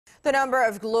The number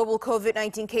of global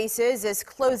COVID-19 cases is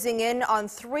closing in on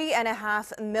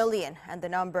 3.5 million, and the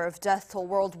number of death toll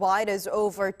worldwide is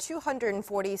over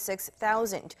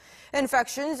 246,000.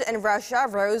 Infections in Russia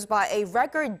rose by a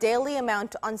record daily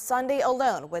amount on Sunday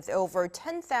alone, with over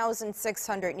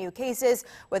 10,600 new cases,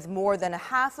 with more than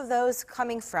half of those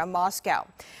coming from Moscow.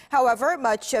 However,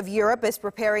 much of Europe is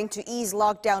preparing to ease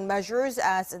lockdown measures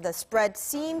as the spread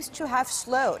seems to have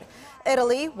slowed.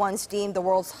 Italy, once deemed the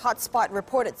world's hotspot,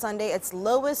 reported Sunday its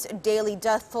lowest daily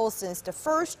death toll since the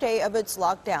first day of its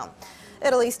lockdown.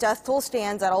 Italy's death toll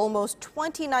stands at almost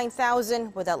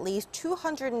 29,000, with at least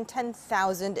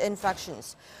 210,000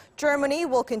 infections. Germany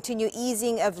will continue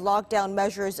easing of lockdown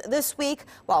measures this week,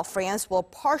 while France will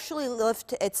partially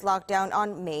lift its lockdown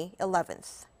on May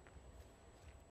 11th.